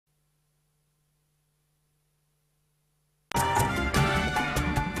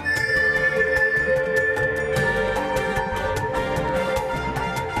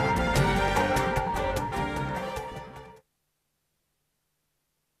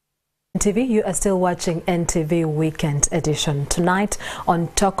TV, you are still watching NTV Weekend Edition. Tonight on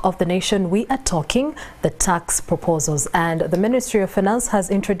Talk of the Nation, we are talking the tax proposals, and the Ministry of Finance has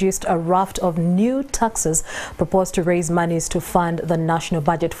introduced a raft of new taxes proposed to raise monies to fund the national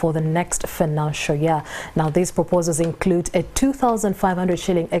budget for the next financial year. Now, these proposals include a 2,500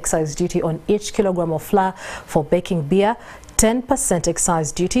 shilling excise duty on each kilogram of flour for baking beer, 10%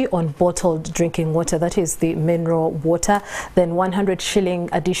 excise duty on bottled drinking water, that is the mineral water, then 100 shilling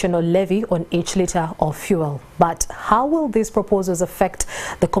additional levy on each litre of fuel. But how will these proposals affect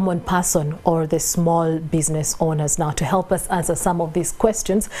the common person or the small business owners? Now, to help us answer some of these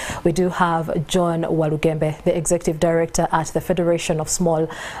questions, we do have John Walugembe, the Executive Director at the Federation of Small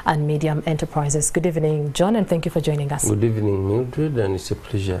and Medium Enterprises. Good evening, John, and thank you for joining us. Good evening, Mildred, and it's a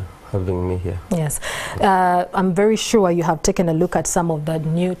pleasure having me here. Yes. I'm very sure you have taken a look at some of the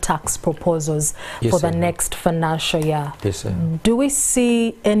new tax proposals for the next financial year. Yes, sir. Do we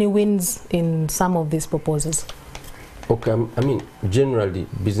see any wins in some of these proposals? Okay, I mean, generally,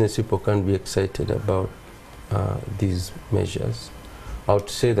 business people can be excited about these measures. I would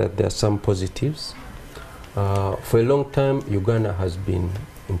say that there are some positives. For a long time, Uganda has been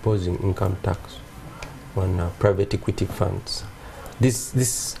imposing income tax on private equity funds. This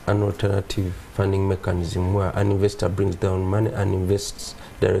is an alternative funding mechanism where an investor brings down money and invests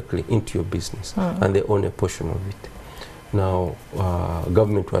directly into your business, and they own a portion of it. Now,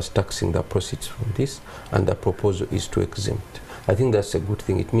 government was taxing the proceeds from this, and the proposal is to exempt. I think that's a good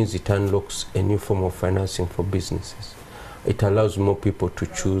thing. It means it unlocks a new form of financing for businesses. It allows more people to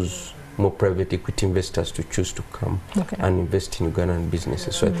choose, more private equity investors to choose to come and invest in Ugandan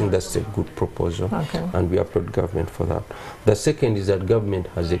businesses. So I think that's a good proposal, and we applaud government for that. The second is that government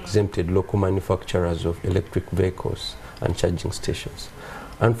has exempted local manufacturers of electric vehicles and charging stations.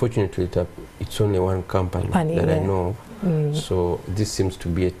 Unfortunately, it's only one company that I know of. So this seems to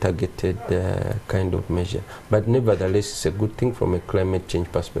be a targeted kind of measure. But nevertheless, it's a good thing from a climate change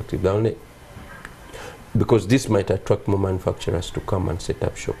perspective. Because this might attract more manufacturers to come and set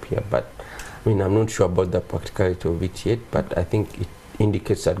up shop here. But I mean, I'm not sure about the practicality of it yet, but I think it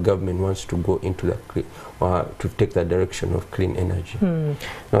indicates that government wants to go into the to take the direction of clean energy.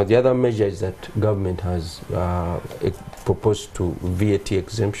 Now, the other measure is that government has proposed to VAT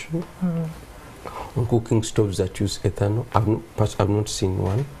exemption on cooking stoves that use ethanol. I've not seen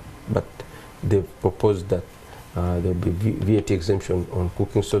one, but they've proposed that there will be VAT exemption on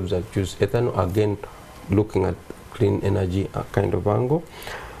cooking stoves that use ethanol, again looking at clean energy kind of angle.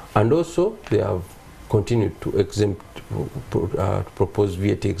 And also they have continued to propose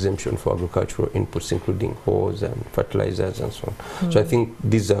VAT exemption for agricultural inputs, including hose and fertilizers and so on. So I think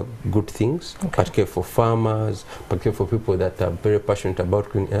these are good things, particularly for farmers, particularly for people that are very passionate about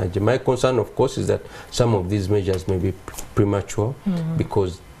clean energy. My concern, of course, is that some of these measures may be premature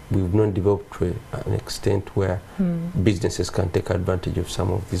because we've not developed to an extent where businesses can take advantage of some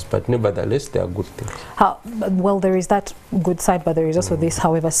of these. But nevertheless, they are good things. Well, there is that good side, but there is also this,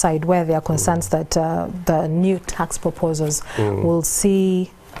 however, side where there are concerns that the new tax proposals will see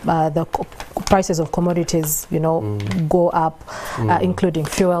the prices of commodities, go up, including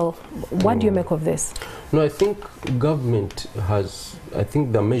fuel. What do you make of this? No, I think government has, I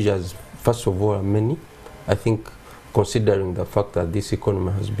think the measures, first of all, are many. I think considering the fact that this economy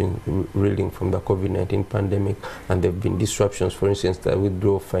has been reeling from the COVID-19 pandemic and there have been disruptions, for instance, the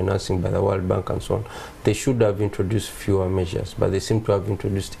withdrawal of financing by the World Bank and so on, they should have introduced fewer measures, but they seem to have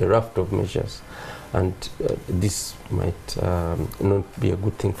introduced a raft of measures. And this might not be a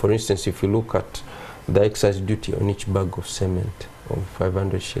good thing. For instance, if you look at the excise duty on each bag of cement of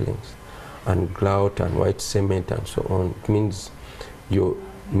 500 shillings and grout and white cement and so on, it means you're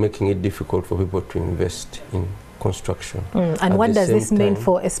making it difficult for people to invest in construction. And what does this mean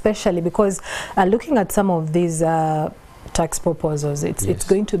for, especially because looking at some of these tax proposals, it's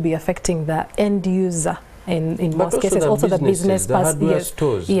going to be affecting the end user in most cases, also the business, the hardware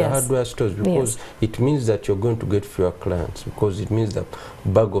stores, the hardware stores, because it means that you're going to get fewer clients, because it means that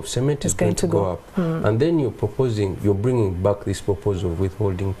bag of cement is going to go up. And then you're bringing back this proposal of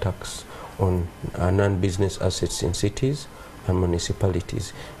withholding tax on non-business assets in cities and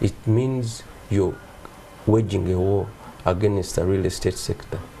municipalities. It means you're waging a war against the real estate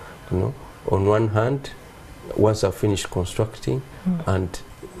sector. On one hand, once I've finished constructing, and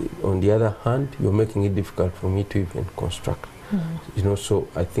on the other hand, you're making it difficult for me to even construct. So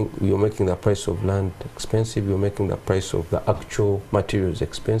I think you're making the price of land expensive, you're making the price of the actual materials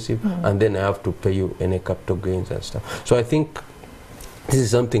expensive, and then I have to pay you any capital gains and stuff. So I think this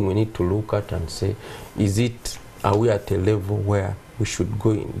is something we need to look at and say, are we at a level where we should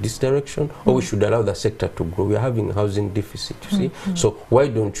go in this direction, or we should allow the sector to grow. We are having a housing deficit, you see. So why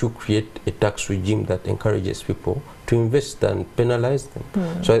don't you create a tax regime that encourages people to invest and penalize them?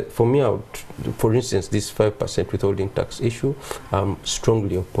 So for me, for instance, this 5% withholding tax issue, I'm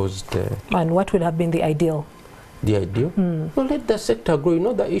strongly opposed. And what would have been the ideal? The ideal? Well, let the sector grow. You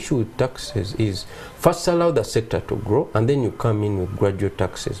know, the issue with taxes is first allow the sector to grow, and then you come in with gradual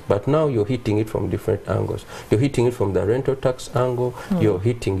taxes. But now you're hitting it from different angles. You're hitting it from the rental tax angle, you're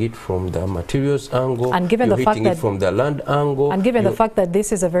hitting it from the materials angle, and given you're the fact hitting that it from the land angle. And given the fact that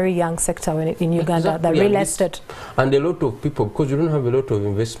this is a very young sector in Uganda, the real estate. And a lot of people, because you don't have a lot of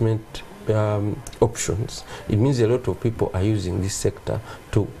investment options, it means a lot of people are using this sector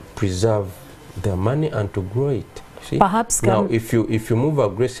to preserve their money and to grow it. See? Perhaps now, if you move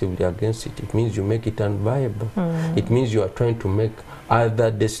aggressively against it, it means you make it unviable. It means you are trying to make other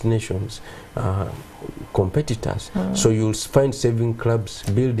destinations competitors. So you'll find saving clubs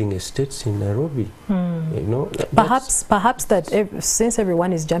building estates in Nairobi. You know, perhaps that since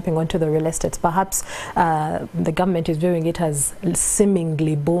everyone is jumping onto the real estate, perhaps the government is viewing it as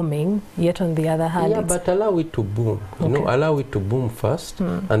seemingly booming. Yet on the other hand, yeah, but allow it to boom. You know, allow it to boom first,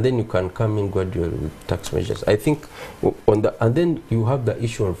 and then you can come in gradually with tax measures. I think on the, and then you have the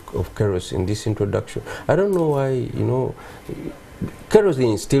issue of kerosene in this introduction. I don't know why, you know,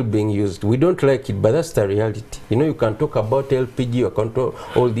 kerosene is still being used. We don't like it, but that's the reality. You know, you can talk about LPG, you can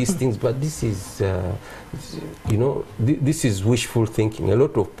talk all these things, but this is, you know, this is wishful thinking. A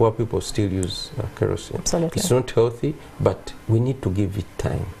lot of poor people still use kerosene. Absolutely. It's not healthy, but we need to give it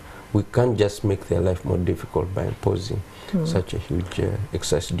time. We can't just make their life more difficult by imposing such a huge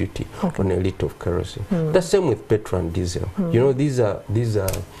excise duty on a litre of kerosene. The same with petrol and diesel. You know, these are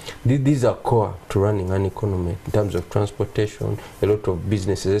core to running an economy in terms of transportation. A lot of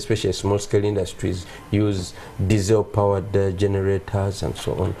businesses, especially small-scale industries, use diesel-powered generators and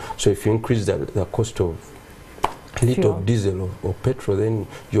so on. So if you increase the cost of a litre of diesel or petrol, then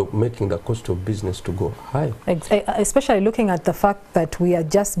you're making the cost of business to go high. Especially looking at the fact that we are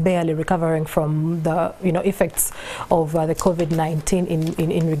just barely recovering from the effects of the COVID-19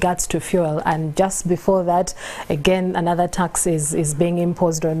 in regards to fuel, and just before that, again, another tax is being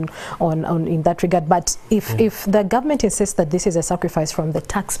imposed on in that regard. But if the government insists that this is a sacrifice from the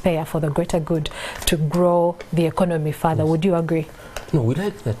taxpayer for the greater good to grow the economy further, would you agree? No, we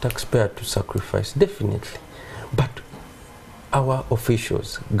like the taxpayer to sacrifice, definitely. But our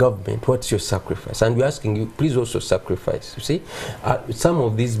officials, government, what's your sacrifice? And we're asking you, please also sacrifice. You see, some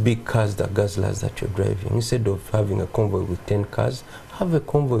of these big cars, the guzzlers that you're driving, instead of having a convoy with 10 cars, have a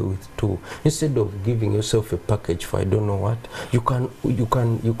convoy with 2. Instead of giving yourself a package for I don't know what, you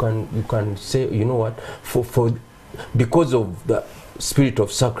can say, you know what, because of the spirit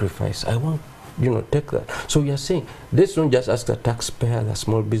of sacrifice, I want, you know, take that. So we are saying, let's not just ask the taxpayer, the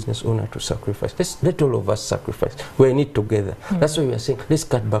small business owner to sacrifice. Let all of us sacrifice. We're in it together. That's why we are saying, let's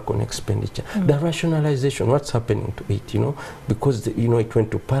cut back on expenditure. The rationalization, what's happening to it, you know, because, you know, it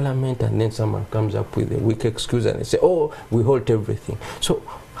went to Parliament and then someone comes up with a weak excuse and they say, oh, we halt everything. So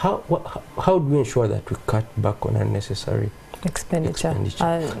how do we ensure that we cut back on unnecessary expenditure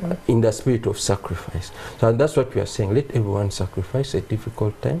in the spirit of sacrifice? So that's what we are saying. Let everyone sacrifice a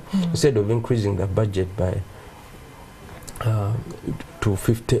difficult time. Instead of increasing the budget by to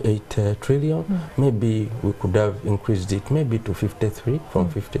 58 trillion, maybe we could have increased it maybe to 53 from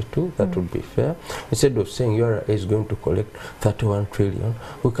 52. That would be fair. Instead of saying URA is going to collect 31 trillion,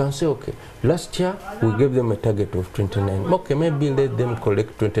 we can say, okay, last year we gave them a target of 29. Okay, maybe let them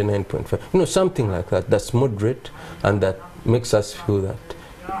collect 29.5. You know, something like that. That's moderate, and that makes us feel that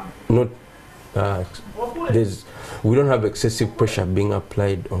not we don't have excessive pressure being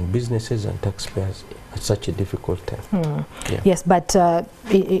applied on businesses and taxpayers at such a difficult time. Yes, but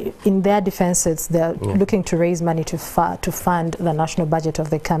in their defense, they're looking to raise money to fund the national budget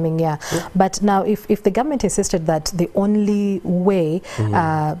of the coming year. But now, if the government insisted that the only way,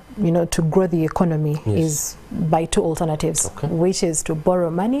 you know, to grow the economy is by 2 alternatives, which is to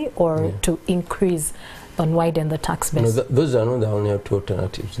borrow money or to increase and widen the tax base. No, those are not the only 2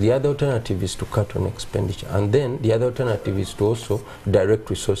 alternatives. The other alternative is to cut on expenditure, and then the other alternative is to also direct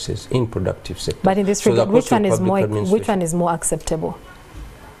resources in productive sectors. But in this regard, which one is more acceptable?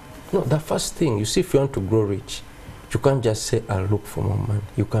 No, the first thing, you see, if you want to grow rich, you can't just say, I'll look for more money.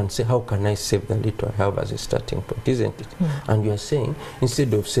 You can say, how can I save the little I have as a starting point, isn't it? And you are saying,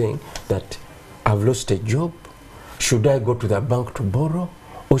 instead of saying that I've lost a job, should I go to the bank to borrow?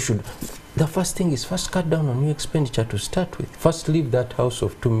 Or should the first thing is first cut down on your expenditure to start with. First leave that house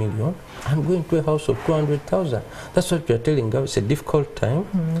of 2 million and go into a house of 200,000. That's what we are telling them. It's a difficult time.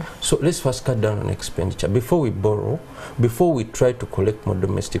 So let's first cut down on expenditure before we borrow, before we try to collect more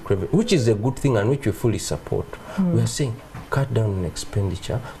domestic revenue, which is a good thing and which we fully support. We are saying cut down on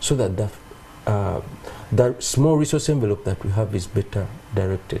expenditure so that the small resource envelope that we have is better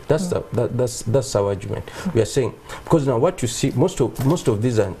directed. That's that's our argument. We are saying, because now what you see, most of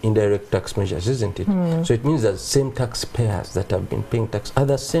these are indirect tax measures, isn't it? So it means that same taxpayers that have been paying tax are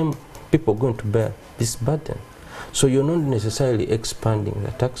the same people going to bear this burden. So you're not necessarily expanding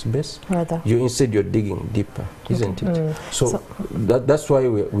the tax base. Rather, instead you're digging deeper, isn't it? So that's why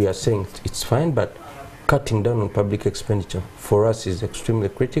we are saying it's fine, but cutting down on public expenditure for us is extremely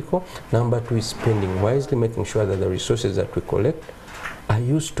critical. Number two is spending wisely, making sure that the resources that we collect are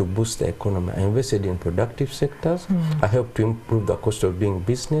used to boost the economy. I invested in productive sectors. I helped to improve the cost of doing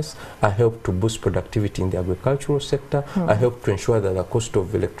business. I helped to boost productivity in the agricultural sector. I helped to ensure that the cost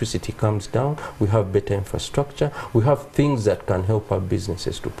of electricity comes down. We have better infrastructure. We have things that can help our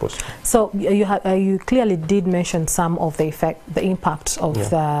businesses to prosper. So you clearly did mention some of the impact of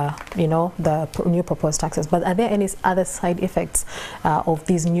the new proposed taxes. But are there any other side effects of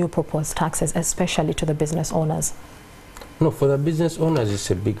these new proposed taxes, especially to the business owners? No, for the business owners, it's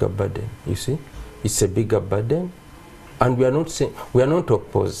a bigger burden, you see. It's a bigger burden. And we are not saying, we are not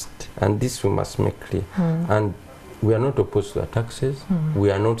opposed, and this we must make clear. And we are not opposed to the taxes. We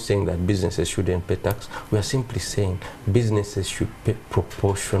are not saying that businesses shouldn't pay tax. We are simply saying businesses should pay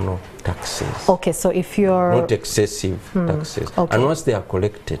proportional taxes. Okay, so if you're... Not excessive taxes. Okay. And once they are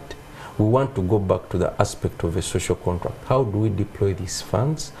collected, we want to go back to the aspect of a social contract. How do we deploy these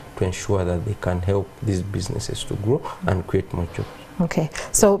funds to ensure that they can help these businesses to grow and create more jobs? Okay,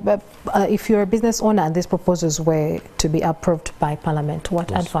 so if you're a business owner and these proposals were to be approved by Parliament,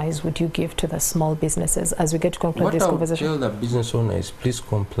 what advice would you give to the small businesses as we get to conclude this conversation? What I would tell the business owner is please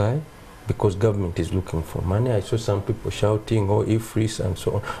comply, because government is looking for money. I saw some people shouting, oh, e-freeze and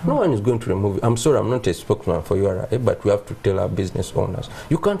so on. No one is going to remove it. I'm sorry, I'm not a spokesman for URA, but we have to tell our business owners,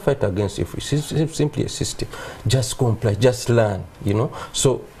 you can't fight against e-freeze. It's simply a system. Just comply, just learn, you know.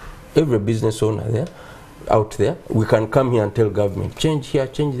 So every business owner out there, we can come here and tell government, change here,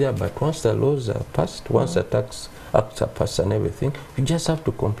 change there, but once the laws are passed, once the tax acts are passed and everything, you just have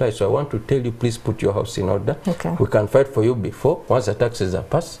to comply. So I want to tell you, please put your house in order. Okay. We can fight for you before. Once the taxes are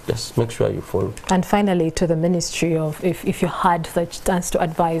passed, just make sure you follow. And finally, to the Ministry of, if you had the chance to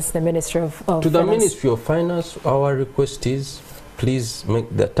advise the Ministry of Finance. To the Ministry of Finance, our request is, please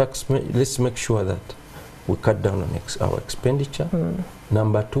make the tax, let's make sure that we cut down on our expenditure.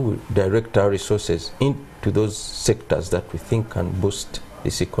 Number two, we direct our resources into those sectors that we think can boost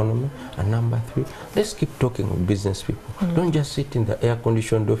this economy. And number three, let's keep talking with business people. Don't just sit in the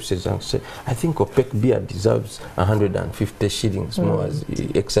air-conditioned offices and say, I think OPEC beer deserves 150 shillings more as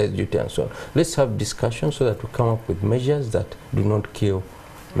excise duty and so on. Let's have discussions so that we come up with measures that do not kill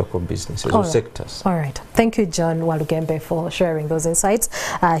local businesses or sectors. All right. Thank you, John Walugembe, for sharing those insights.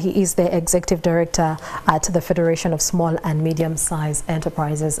 He is the Executive Director at the Federation of Small and Medium-Sized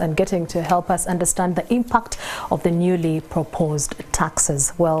Enterprises, and getting to help us understand the impact of the newly proposed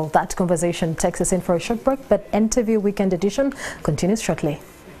taxes. Well, that conversation takes us in for a short break, but NTV Weekend Edition continues shortly.